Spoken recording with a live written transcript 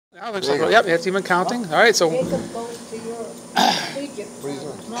Yep, it's even counting. All right, so Jacob goes to Europe. Egypt.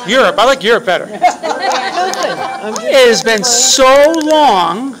 Europe. I like Europe better. It has been so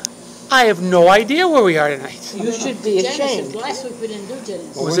long, I have no idea where we are tonight. You should be ashamed. Last week we didn't do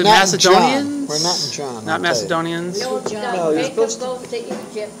Genesis. Was it Macedonians? We're not in John. Not Macedonians. No, John. No, you're Jacob supposed goes to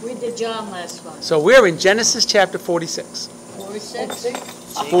Egypt. We did John last month. So we're in Genesis chapter 46. 46.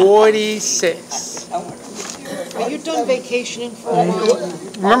 46. Are you done vacationing for a while?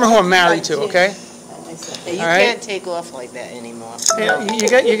 Remember who I'm married to, okay? You All right. can't take off like that anymore.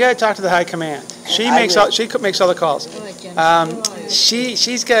 You got to talk to the high command. She makes all the calls.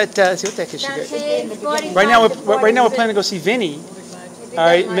 She's got see what the heck is she got? Right now we're planning to go see Vinny. All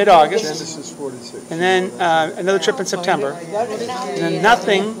right, mid-August, Genesis 46. and then another trip in September, and then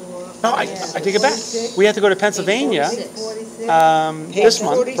nothing. No, I take it back. We have to go to Pennsylvania this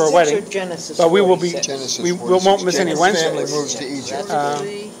month for a wedding, but we will be won't miss any Wednesdays. Family moves to Egypt.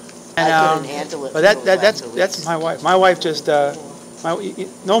 But that's my wife. My wife just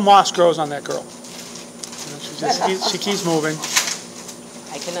no moss grows on that girl. She keeps moving.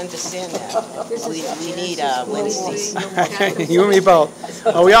 I can understand that. We need Wednesdays. You and me both.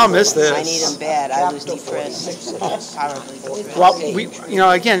 Oh, we all miss this. I need them bad. I was depressed. Horribly depressed.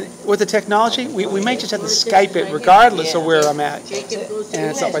 Well, again, with the technology, we may just have to Skype it regardless of where I'm at,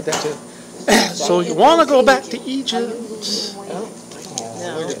 and stuff like that too. So you want to go back to Egypt? No.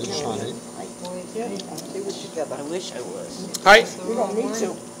 I wish I was. All right. We don't need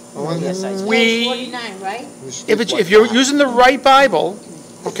to. Yes, I do. 49, right? If you're using the right Bible,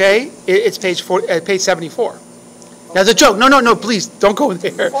 okay, it's page 74. Now, it's a joke. No, please, don't go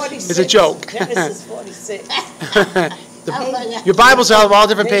there. 46. It's a joke. Genesis 46. Your Bibles have all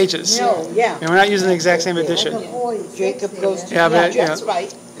different pages. No, yeah. And we're not using the exact same edition. Jacob goes to that's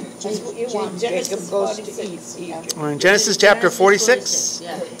right. That's what you want. Jacob goes to Egypt. We're in Genesis chapter 46.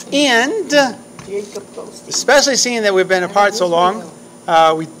 And Jacob goes to especially seeing that we've been apart so long,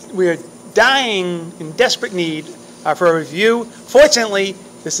 we are dying in desperate need for a review. Fortunately,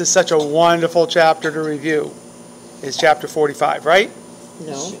 this is such a wonderful chapter to review. It's chapter 45, right?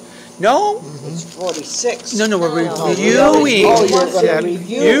 No. No? It's 46. No, we're reviewing. Oh, you're going to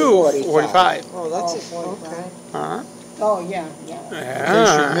review 45. Oh, that's it. Okay. Uh-huh. Oh, yeah. In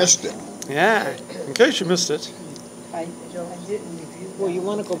case you missed it. Yeah, in case you missed it. I didn't review. Well, you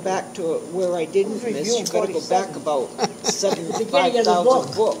want to go back to where I didn't miss. You got to go back about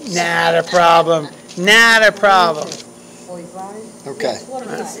 75,000 books. Not a problem. Not a problem. 45? Okay.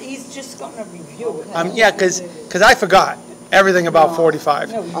 He's just going to review it. Yeah, because I forgot everything about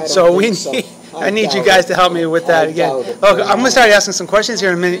 45. So I need you guys to help me with that again. Okay, I'm going to start asking some questions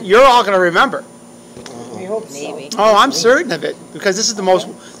here in a minute. You're all going to remember. We hope so. Maybe. Oh, I'm certain of it, because this is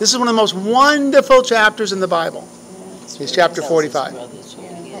one of the most wonderful chapters in the Bible. It's chapter 45.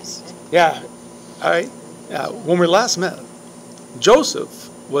 Yeah. All right. When we last met, Joseph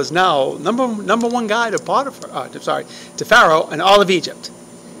was now number one guy to Pharaoh and all of Egypt.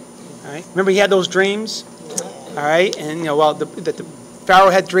 All right. Remember, he had those dreams. All right, and the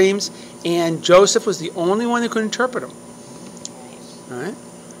Pharaoh had dreams, and Joseph was the only one who could interpret them. All right.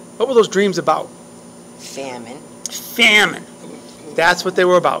 What were those dreams about? Famine. That's what they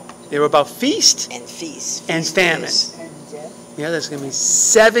were about. They were about feast and feast and famine. Yeah, there's going to be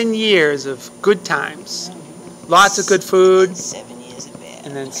 7 years of good times, lots of good food, 7 years of bad,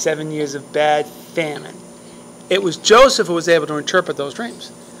 and then 7 years of bad famine. It was Joseph who was able to interpret those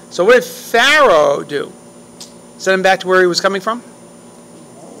dreams. So what did Pharaoh do? Send him back to where he was coming from?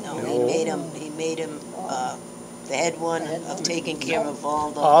 No, he made him the head one of taking care of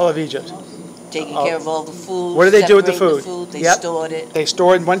all of Egypt. Taking care of all the food. What did they do with the food? They stored it. They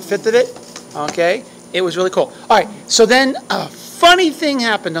stored 1/5 of it. Okay. It was really cool. All right. So then a funny thing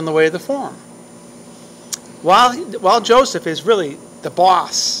happened on the way to the farm. While Joseph is really the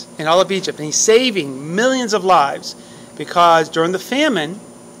boss in all of Egypt, and he's saving millions of lives, because during the famine,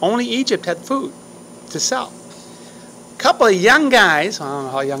 only Egypt had food to sell. A couple of young guys, I don't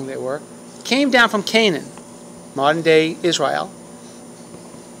know how young they were, came down from Canaan, modern-day Israel,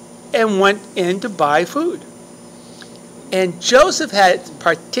 and went in to buy food. And Joseph had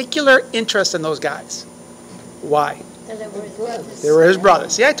particular interest in those guys. Why? They were his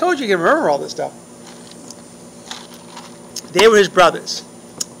brothers. See, I told you can remember all this stuff. They were his brothers.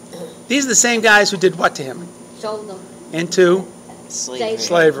 These are the same guys who did what to him? Sold them. Into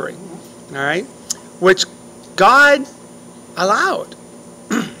slavery. All right? Which God allowed.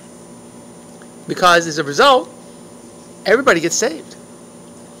 Because as a result, everybody gets saved.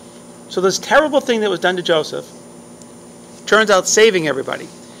 So this terrible thing that was done to Joseph turns out saving everybody.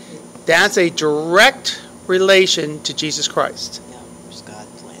 That's a direct relation to Jesus Christ. Yeah, it's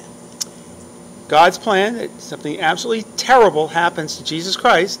God's plan. God's plan, that something absolutely terrible happens to Jesus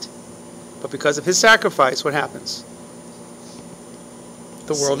Christ, but because of his sacrifice, what happens?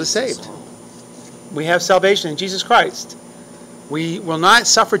 The world is saved. We have salvation in Jesus Christ. We will not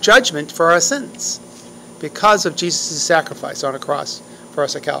suffer judgment for our sins because of Jesus' sacrifice on a cross for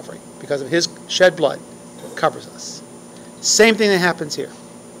us at Calvary. Because of his shed blood covers us. Same thing that happens here.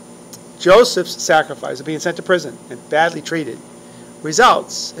 Joseph's sacrifice of being sent to prison and badly treated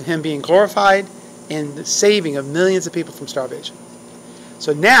results in him being glorified and the saving of millions of people from starvation.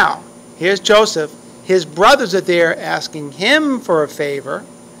 So now, here's Joseph. His brothers are there asking him for a favor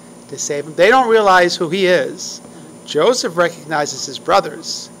to save him. They don't realize who he is. Joseph recognizes his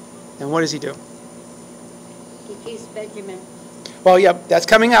brothers. And what does he do? He keeps Benjamin. Well, yeah, that's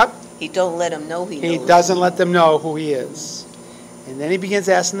coming up. He don't let him know he knows. He doesn't let them know who he is. And then he begins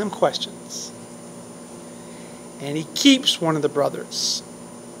asking them questions. And he keeps one of the brothers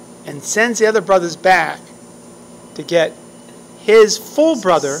and sends the other brothers back to get his full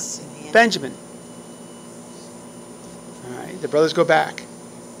brother, Benjamin. All right, the brothers go back.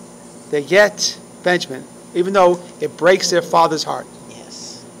 They get Benjamin, even though it breaks their father's heart.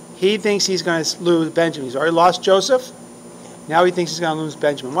 Yes. He thinks he's going to lose Benjamin. He's already lost Joseph. Now he thinks he's going to lose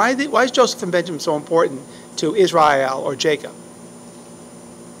Benjamin. Why is Joseph and Benjamin so important to Israel or Jacob?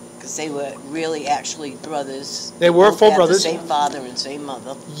 Because they were really actually brothers. They were both full had brothers. The same father and same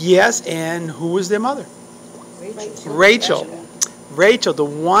mother. Yes, and who was their mother? Rachel. Rachel, the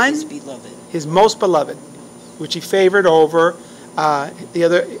one, His beloved. his most beloved, which he favored over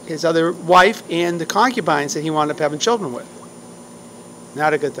his other wife and the concubines that he wound up having children with.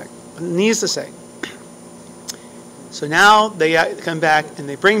 Not a good thing. Needless to say. So now they come back and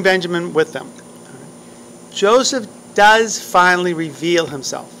they bring Benjamin with them. Joseph does finally reveal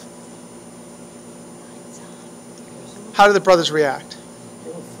himself. How do the brothers react?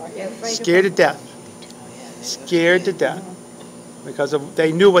 Scared to death. Scared to death. Because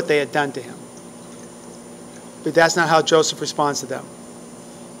they knew what they had done to him. But that's not how Joseph responds to them.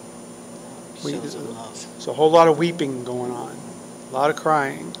 Shows him love. There's a whole lot of weeping going on. A lot of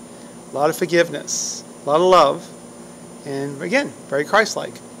crying. A lot of forgiveness. A lot of love. And again, very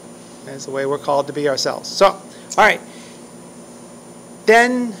Christ-like. That's the way we're called to be ourselves. So, all right.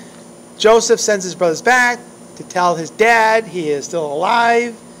 Then Joseph sends his brothers back to tell his dad he is still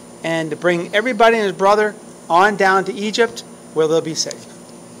alive and to bring everybody and his brother on down to Egypt where they'll be safe.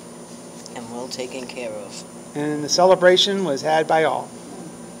 And well taken care of. And the celebration was had by all.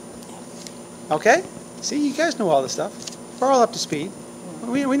 Okay? See, you guys know all this stuff. We're all up to speed.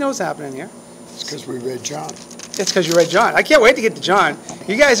 We know what's happening here. It's because we read John. It's because you read John. I can't wait to get to John.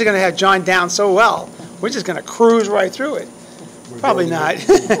 You guys are going to have John down so well. We're just going to cruise right through it. Probably not.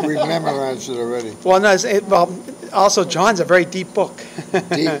 We've memorized it already. Well, no. Also, John's a very deep book.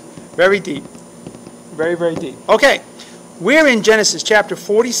 Deep. Very deep. Very, very deep. Okay. We're in Genesis chapter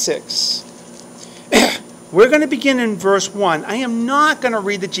 46. We're going to begin in verse 1. I am not going to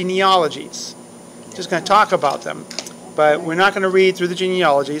read the genealogies. Just going to talk about them. But we're not going to read through the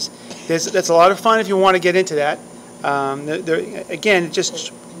genealogies. That's a lot of fun if you want to get into that. Again, it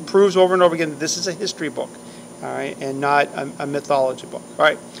just proves over and over again that this is a history book, all right, and not a mythology book. All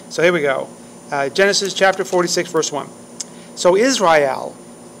right, so here we go. Genesis chapter 46, verse 1. So Israel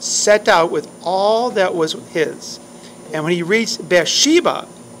set out with all that was his, and when he reached Beersheba,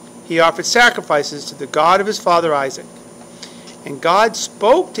 he offered sacrifices to the God of his father Isaac. And God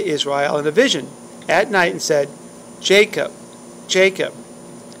spoke to Israel in a vision at night and said, Jacob, Jacob.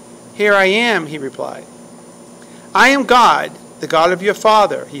 Here I am, he replied. I am God, the God of your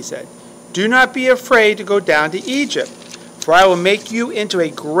father, he said. Do not be afraid to go down to Egypt, for I will make you into a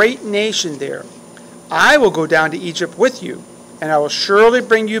great nation there. I will go down to Egypt with you, and I will surely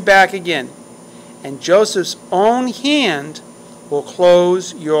bring you back again. And Joseph's own hand will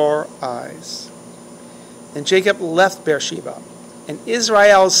close your eyes. Then Jacob left Beersheba, and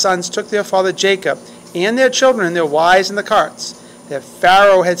Israel's sons took their father Jacob and their children and their wives in the carts that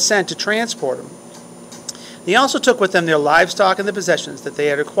Pharaoh had sent to transport them. They also took with them their livestock and the possessions that they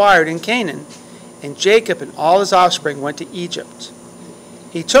had acquired in Canaan, and Jacob and all his offspring went to Egypt.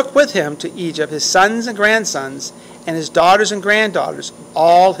 He took with him to Egypt his sons and grandsons, and his daughters and granddaughters,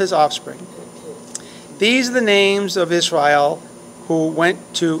 all his offspring. These are the names of Israel who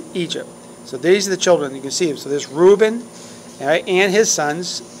went to Egypt. So these are the children, you can see them. So there's Reuben, right, and his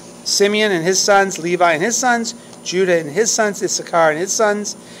sons, Simeon and his sons, Levi and his sons, Judah and his sons, Issachar and his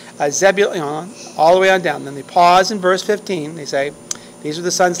sons, Zebulun, all the way on down. Then they pause in verse 15. They say, these are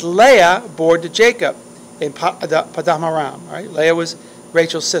the sons Leah bore to Jacob in Padan Aram. Right? Leah was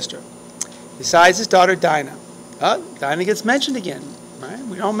Rachel's sister. Besides his daughter Dinah. Dinah gets mentioned again. Right?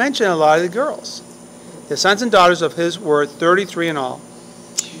 we don't mention a lot of the girls. The sons and daughters of his were 33 in all.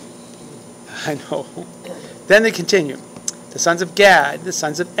 I know. Then they continue. The sons of Gad, the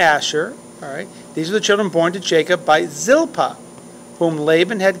sons of Asher. All right. These are the children born to Jacob by Zilpah, whom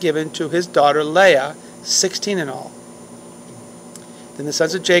Laban had given to his daughter Leah, 16 in all. Then the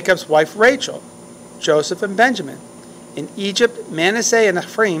sons of Jacob's wife Rachel, Joseph and Benjamin. In Egypt, Manasseh and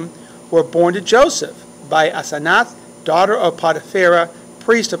Ephraim were born to Joseph by Asenath, daughter of Potiphera,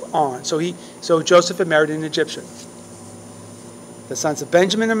 priest of On. So Joseph had married an Egyptian. The sons of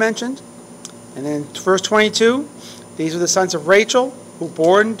Benjamin are mentioned. And then verse 22, these are the sons of Rachel, who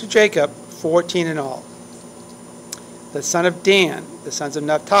born to Jacob, 14 in all. The son of Dan, the sons of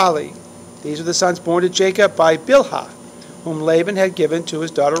Naphtali. These are the sons born to Jacob by Bilhah, whom Laban had given to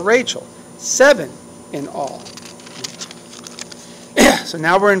his daughter Rachel, 7 in all. So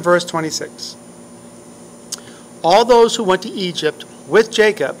now we're in verse 26. All those who went to Egypt with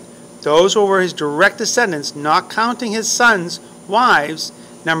Jacob, those who were his direct descendants, not counting his sons' wives,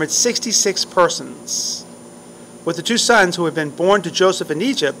 numbered 66 persons. With the 2 sons who had been born to Joseph in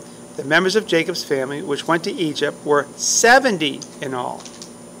Egypt, the members of Jacob's family which went to Egypt were 70 in all.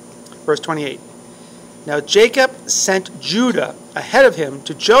 Verse 28. Now Jacob sent Judah ahead of him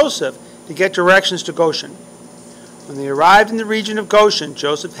to Joseph to get directions to Goshen. When they arrived in the region of Goshen,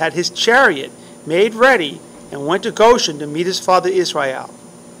 Joseph had his chariot made ready and went to Goshen to meet his father Israel.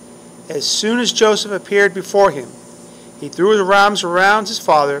 As soon as Joseph appeared before him, he threw his arms around his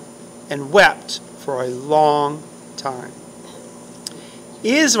father and wept for a long time.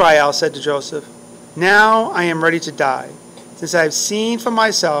 Israel said to Joseph, "Now I am ready to die, since I have seen for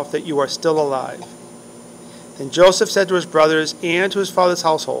myself that you are still alive." Then Joseph said to his brothers and to his father's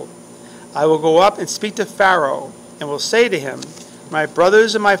household, "I will go up and speak to Pharaoh, and will say to him, 'My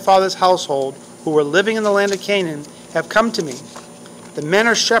brothers and my father's household, who were living in the land of Canaan, have come to me. The men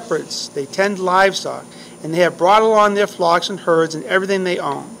are shepherds, they tend livestock, and they have brought along their flocks and herds and everything they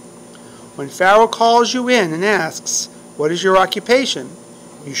own. When Pharaoh calls you in and asks, 'What is your occupation?'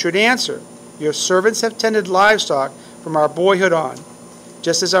 you should answer, 'Your servants have tended livestock from our boyhood on,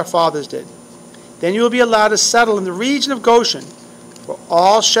 just as our fathers did.' Then you will be allowed to settle in the region of Goshen, for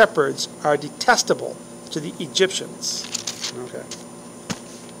all shepherds are detestable to the Egyptians." Okay.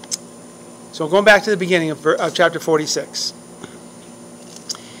 So going back to the beginning of chapter 46.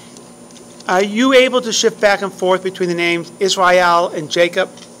 Are you able to shift back and forth between the names Israel and Jacob?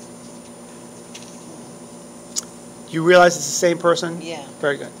 Do you realize it's the same person? Yeah.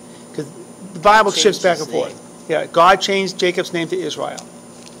 Very good. Because the Bible Changed shifts back his and forth. name. Yeah, God changed Jacob's name to Israel.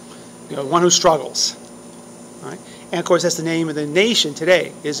 You know, one who struggles. All right? And of course, that's the name of the nation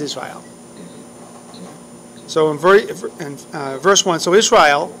today, is Israel. So in verse 1, so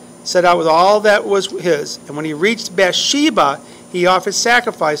Israel set out with all that was his, and when he reached Beersheba, he offered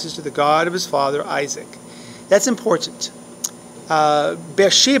sacrifices to the God of his father Isaac. That's important.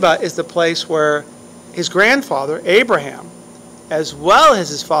 Beersheba is the place where his grandfather Abraham, as well as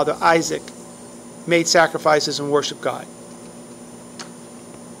his father Isaac, made sacrifices and worshiped God.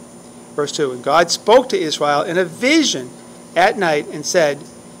 Verse 2, and God spoke to Israel in a vision at night and said,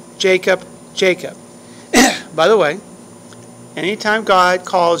 "Jacob, Jacob." By the way, anytime God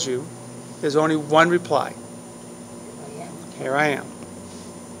calls you, there's only one reply. Here I am.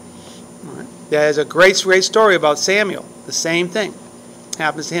 All right. There's a great story about Samuel. The same thing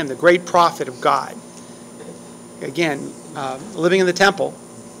happens to him, the great prophet of God. Again, living in the temple,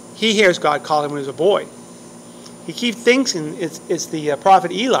 he hears God call him when he was a boy. He keeps thinking it's the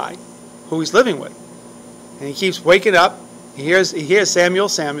prophet Eli who he's living with. And he keeps waking up. He hears Samuel,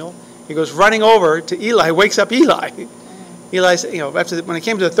 Samuel. He goes running over to Eli, wakes up Eli. Eli said, when it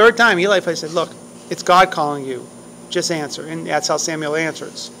came to the third time, Eli said, "Look, it's God calling you. Just answer." And that's how Samuel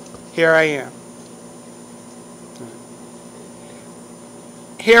answers. "Here I am."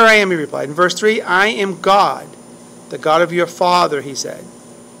 "Here I am," he replied. In verse 3, "I am God, the God of your father," he said.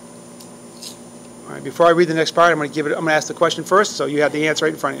 All right, before I read the next part, I'm going to ask the question first, so you have the answer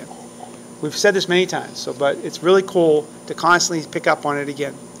right in front of you. We've said this many times, but it's really cool to constantly pick up on it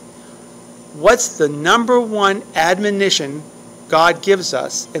again. What's the number one admonition God gives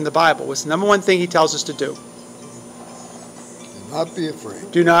us in the Bible? What's the number one thing he tells us to do? Do not be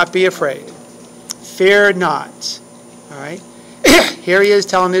afraid. Do not be afraid. Fear not. All right? Here he is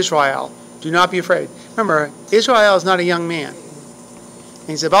telling Israel, do not be afraid. Remember, Israel is not a young man. And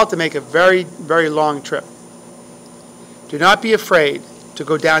he's about to make a very, very long trip. Do not be afraid to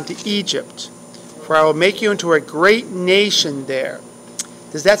go down to Egypt, for I will make you into a great nation there.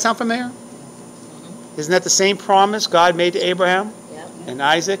 Does that sound familiar? Isn't that the same promise God made to Abraham and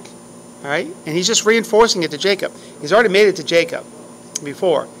Isaac? All right? And he's just reinforcing it to Jacob. He's already made it to Jacob.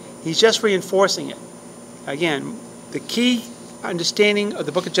 before. He's just reinforcing it. Again, the key understanding of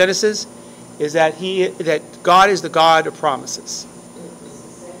the book of Genesis is that God is the God of promises.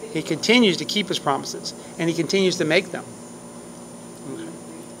 He continues to keep his promises, and he continues to make them.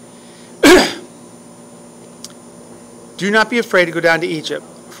 Okay. Do not be afraid to go down to Egypt,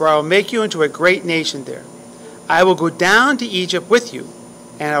 for I will make you into a great nation there. I will go down to Egypt with you,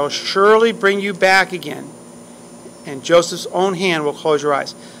 and I will surely bring you back again, and Joseph's own hand will close your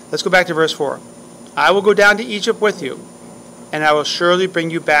eyes. Let's go back to verse 4. I will go down to Egypt with you, and I will surely bring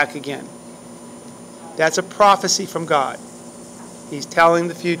you back again. That's a prophecy from God. He's telling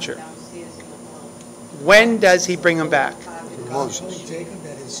the future. When does he bring him back? Moses.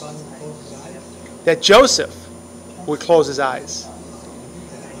 That Joseph would close his eyes.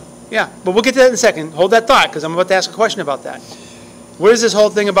 Yeah, but we'll get to that in a second. Hold that thought, because I'm about to ask a question about that. What is this whole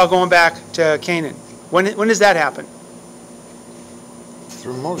thing about going back to Canaan? When does that happen?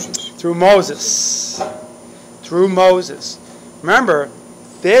 Through Moses. Through Moses. Through Moses. Remember,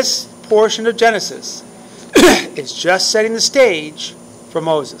 this portion of Genesis is just setting the stage for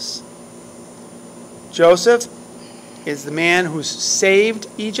Moses. Joseph is the man who's saved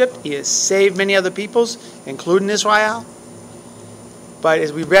Egypt. He has saved many other peoples, including Israel. But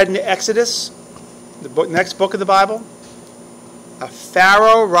as we read in Exodus, the next book of the Bible, a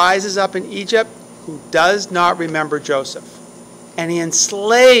Pharaoh rises up in Egypt who does not remember Joseph. And he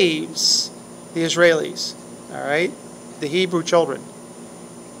enslaves the Israelis, all right, the Hebrew children.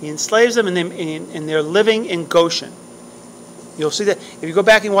 He enslaves them, and they're living in Goshen. You'll see that. If you go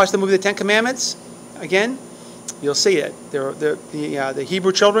back and watch the movie The Ten Commandments, again, you'll see it. The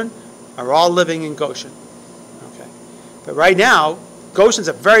Hebrew children are all living in Goshen. Okay. But right now, Goshen's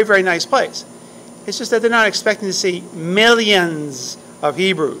a very, very nice place. It's just that they're not expecting to see millions of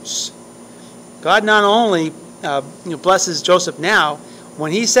Hebrews. God not only blesses Joseph now,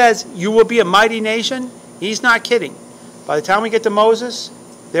 when he says, you will be a mighty nation, he's not kidding. By the time we get to Moses,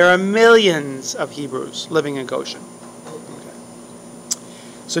 there are millions of Hebrews living in Goshen. Okay.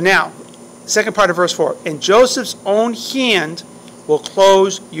 So now, second part of verse 4. And Joseph's own hand will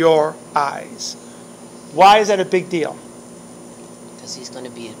close your eyes. Why is that a big deal? Because he's going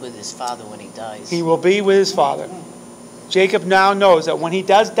to be with his father when he dies. He will be with his father. Jacob now knows that when he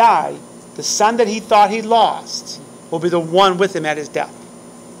does die, the son that he thought he lost will be the one with him at his death,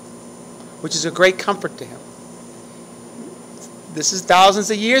 which is a great comfort to him. This is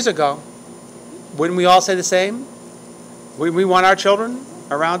thousands of years ago. Wouldn't we all say the same? We want our children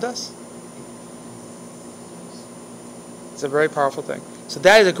around us? It's a very powerful thing. So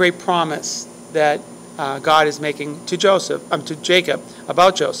that is a great promise that God is making to Jacob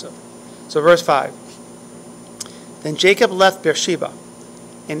about Joseph. So verse 5. Then Jacob left Beersheba,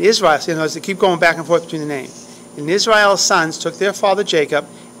 and Israel, as they keep going back and forth between the name. And Israel's sons took their father Jacob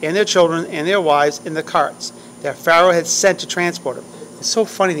and their children and their wives in the carts that Pharaoh had sent to transport them. It's so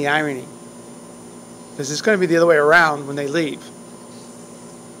funny, the irony, because it's going to be the other way around when they leave.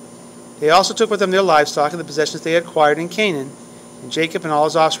 They also took with them their livestock and the possessions they had acquired in Canaan, and Jacob and all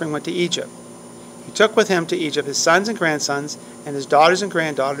his offspring went to Egypt. He took with him to Egypt his sons and grandsons, and his daughters and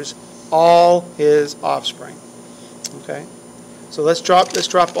granddaughters, all his offspring. Okay? So let's drop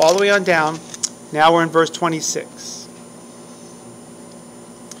all the way on down. Now we're in verse 26.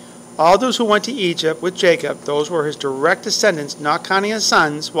 All those who went to Egypt with Jacob, those were his direct descendants, not counting his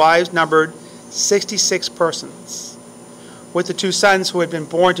sons, wives, numbered 66 persons. With the two sons who had been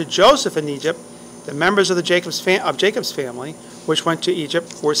born to Joseph in Egypt, the members of Jacob's family, which went to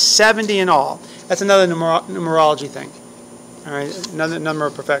Egypt, were 70 in all. That's another numerology thing. All right, another number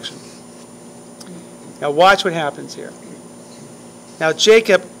of perfection. Now watch what happens here. Now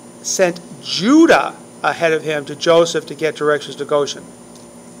Jacob sent Judah ahead of him to Joseph to get directions to Goshen.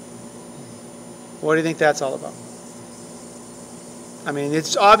 What do you think that's all about? I mean,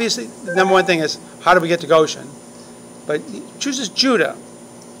 it's obviously, the number one thing is, how do we get to Goshen? But he chooses Judah.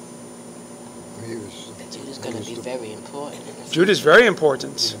 Judah's going to be very important. Judah's very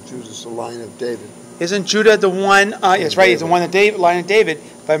important. Yeah, Judah's the line of David. Isn't Judah the one, yes, right, he's the one that line of David.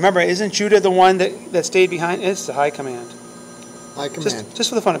 But remember, isn't Judah the one that stayed behind? It's the high command. High command. Just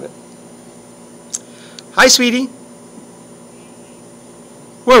for the fun of it. Hi, sweetie.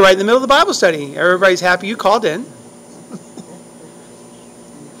 We're right in the middle of the Bible study. Everybody's happy you called in.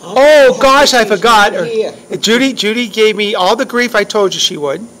 Oh, gosh, I forgot. Judy gave me all the grief I told you she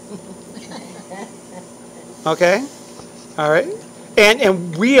would. Okay? All right?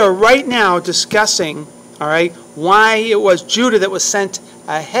 And we are right now discussing, all right, why it was Judah that was sent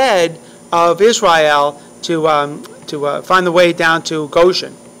ahead of Israel to find the way down to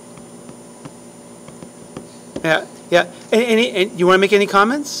Goshen. Yeah. Yeah, and you want to make any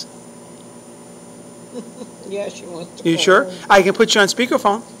comments? Yeah, she wants to. You go sure? home. I can put you on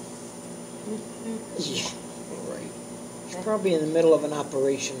speakerphone. Yeah, all right. She's probably in the middle of an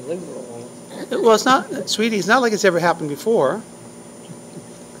operation. Leave her alone. Well, it's not, sweetie, it's not like it's ever happened before.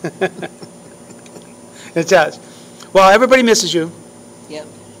 It does. Well, everybody misses you. Yep.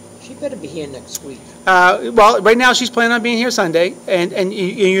 She better be here next week. Well, right now she's planning on being here Sunday, and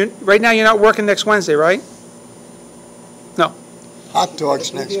right now you're not working next Wednesday, right? No. Hot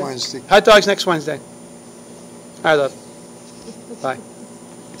dogs next Wednesday. Hot dogs next Wednesday. All right, love. Bye.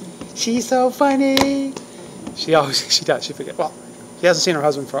 She's so funny. She does. She forgets. Well, she hasn't seen her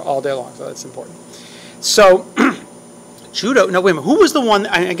husband for all day long, so that's important. So, Judah. No, wait a minute. Who was the one?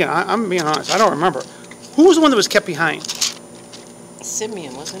 Again, I'm being honest. I don't remember. Who was the one that was kept behind?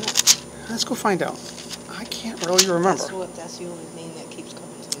 Simeon, wasn't it? Let's go find out. I can't really remember. That's the only name that keeps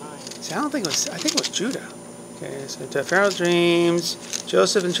coming to mind. See, I think it was Judah. Okay, so to Pharaoh's dreams,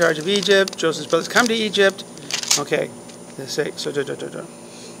 Joseph in charge of Egypt, Joseph's brothers come to Egypt. Okay, let's say, so,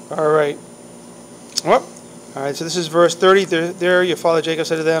 all right. Well, all right, so this is verse 30. There, your father Jacob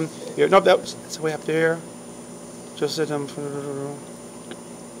said to them, nope, that's way up there. Joseph said to them,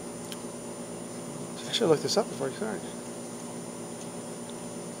 I should have looked this up before you started.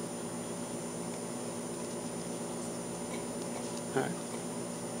 All right.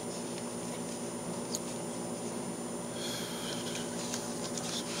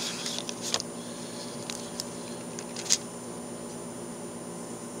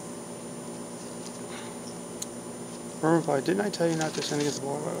 Remember, didn't I tell you not to send against the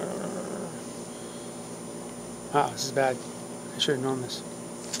boy? Ah, this is bad. I should have known this.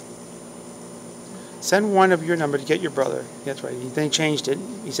 Send one of your number to get your brother. That's right. Then he changed it.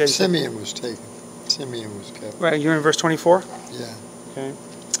 He said Simeon was taken. Simeon was kept. Right. You're in verse 24. Yeah. Okay.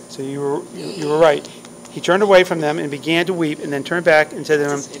 So you were right. He turned away from them and began to weep, and then turned back and said to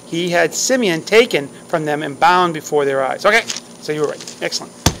them, he had Simeon taken from them and bound before their eyes. Okay. So you were right.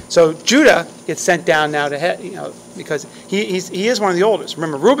 Excellent. So Judah gets sent down now to head, because he is one of the oldest.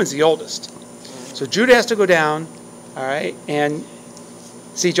 Remember, Reuben's the oldest. So Judah has to go down, all right, and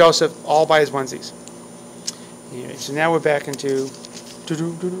see Joseph all by his onesies. Anyway, so now we're back into.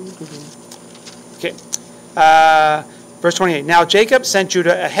 Okay. Verse 28. Now Jacob sent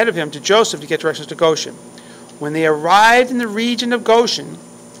Judah ahead of him to Joseph to get directions to Goshen. When they arrived in the region of Goshen,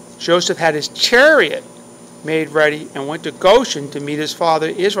 Joseph had his chariot made ready and went to Goshen to meet his father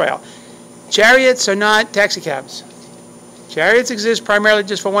Israel. Chariots are not taxi cabs. Chariots exist primarily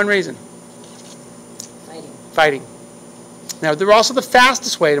just for one reason. Fighting. Now, they're also the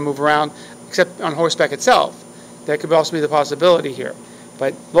fastest way to move around, except on horseback itself. That could also be the possibility here.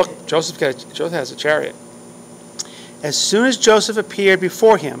 But look, Joseph has a chariot. As soon as Joseph appeared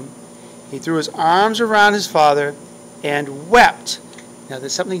before him, he threw his arms around his father and wept. Now,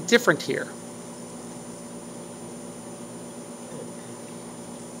 there's something different here.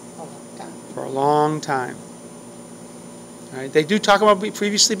 For a long time. All right, they do talk about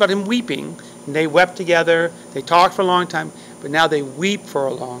previously about him weeping, and they wept together. They talked for a long time, but now they weep for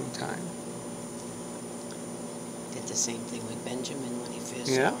a long time. Did the same thing with Benjamin when he first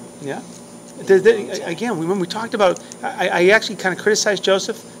Yeah, saw him. yeah. Again, when we talked about, I actually kind of criticized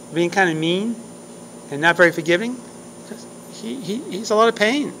Joseph for being kind of mean and not very forgiving, because he's a lot of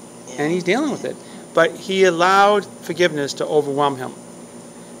pain, and he's dealing with it. But he allowed forgiveness to overwhelm him.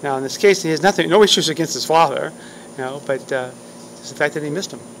 Now, in this case, he has no issues against his father, but it's the fact that he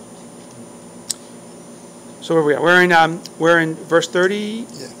missed him. So where are we? We're in verse 30.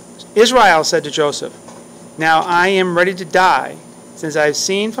 Yeah. Israel said to Joseph, "Now I am ready to die, since I have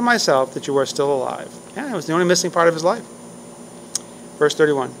seen for myself that you are still alive." Yeah, it was the only missing part of his life. Verse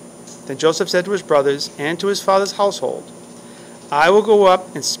 31. Then Joseph said to his brothers and to his father's household, "I will go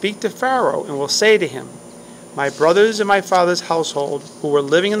up and speak to Pharaoh and will say to him, my brothers and my father's household, who were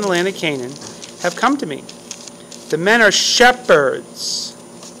living in the land of Canaan, have come to me. The men are shepherds."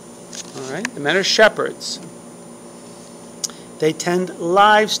 All right, the men are shepherds. They tend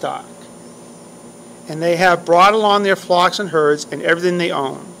livestock. And they have brought along their flocks and herds and everything they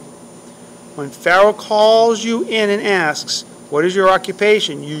own. When Pharaoh calls you in and asks, "What is your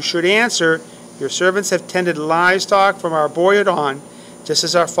occupation?" you should answer, "Your servants have tended livestock from our boyhood on, just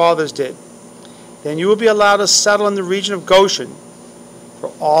as our fathers did." Then you will be allowed to settle in the region of Goshen, for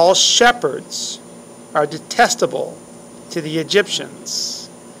all shepherds are detestable to the Egyptians.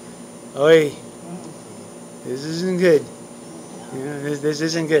 Oy, this isn't good. This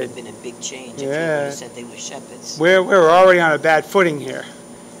isn't good. It would have been a big change if you Yeah. would have said they were shepherds. We're already on a bad footing here.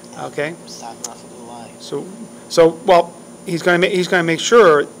 Okay, Starting off with a lie. so well, he's going to make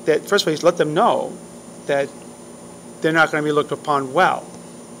sure that first of all he's let them know that they're not going to be looked upon well.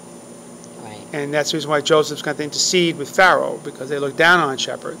 Right. And that's the reason why Joseph's going to intercede with Pharaoh, because they look down on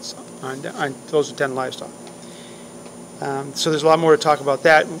shepherds, on those who tend livestock. So there's a lot more to talk about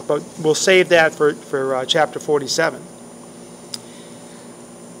that, but we'll save that for chapter 47.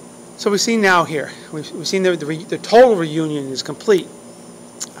 So we've seen now here, we've seen the total reunion is complete.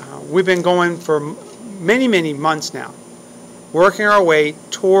 We've been going for many, many months now, working our way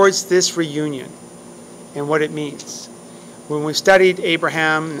towards this reunion and what it means. When we studied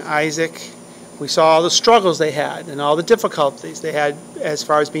Abraham and Isaac, we saw all the struggles they had and all the difficulties they had as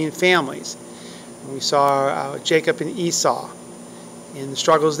far as being families. And we saw Jacob and Esau and the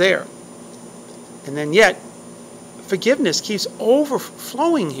struggles there. And then yet, forgiveness keeps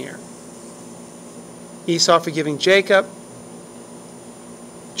overflowing here. Esau forgiving Jacob,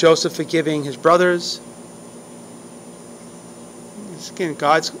 Joseph forgiving his brothers. Again,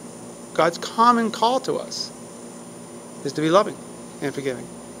 God's common call to us is to be loving and forgiving.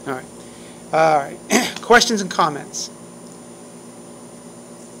 All right. All right. Questions and comments?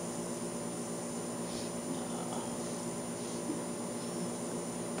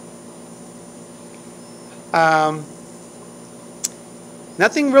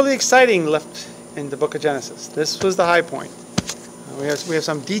 Nothing really exciting left in the book of Genesis. This was the high point. We have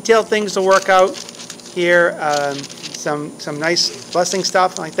some detailed things to work out here, some nice blessing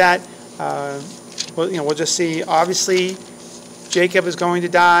stuff like that. We'll just see. Obviously, Jacob is going to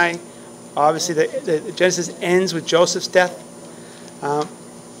die. Obviously, the Genesis ends with Joseph's death.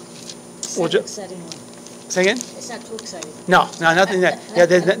 Exciting one. Say again? It's not too exciting. No, nothing that. Yeah,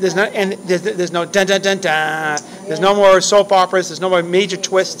 there's no dun dun dun dun. There's no more soap operas. There's no more major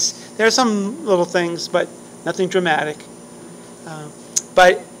twists. There are some little things, but nothing dramatic.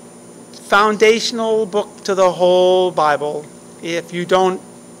 But foundational book to the whole Bible. If you don't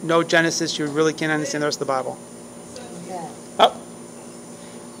know Genesis, you really can't understand the rest of the Bible. Yeah. Oh.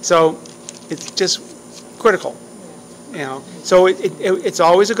 So it's just critical. So it's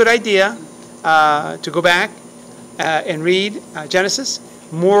always a good idea to go back and read Genesis.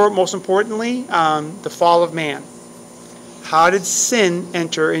 Most importantly, the fall of man. How did sin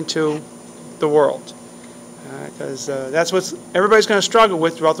enter into the world? Because that's what everybody's going to struggle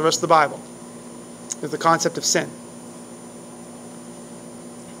with throughout the rest of the Bible, is the concept of sin.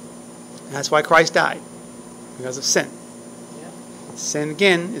 And that's why Christ died, because of sin. Yeah. Sin,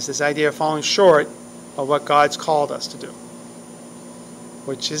 again, is this idea of falling short of what God's called us to do,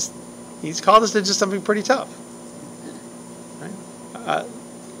 which is, He's called us to do something pretty tough. Right?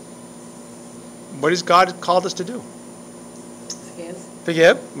 What has God called us to do?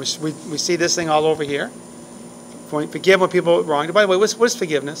 Forgive. We see this thing all over here. Forgive when people wrong you. By the way, what's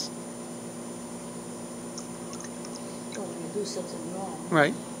forgiveness? Well, when you do something wrong,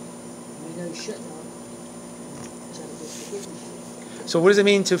 Right. you know you shouldn't have. So it's forgiveness. So what does it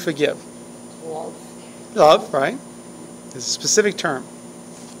mean to forgive? Love. Love, right? It's a specific term.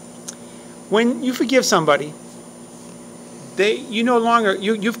 When you forgive somebody,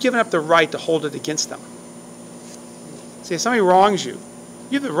 you've given up the right to hold it against them. See, if somebody wrongs you,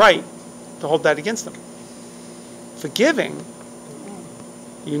 you have the right to hold that against them. Forgiving,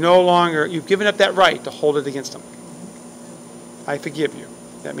 you've given up that right to hold it against them. I forgive you.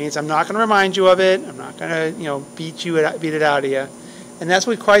 That means I'm not going to remind you of it. I'm not going to, beat it out of you. And that's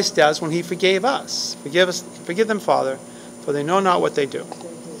what Christ does when He forgave us. Forgive them, Father, for they know not what they do.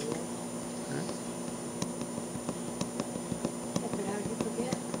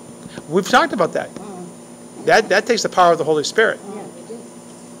 We've talked about that. That takes the power of the Holy Spirit. Yeah, we do.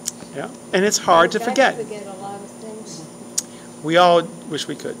 Yeah, and it's hard to forget. Forget a lot of things. We all wish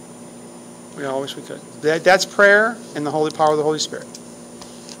we could. We all wish we could. That's prayer and the holy power of the Holy Spirit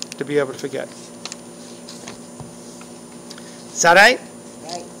to be able to forget. Is that right?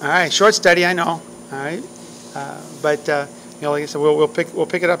 Right. All right. Short study, I know. All right, but like I said, we'll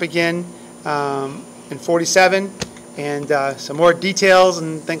pick it up again in 47 and some more details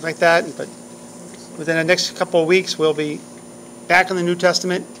and things like that. But within the next couple of weeks, we'll be back in the New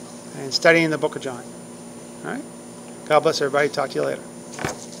Testament and studying the book of John. All right. God bless everybody. Talk to you later.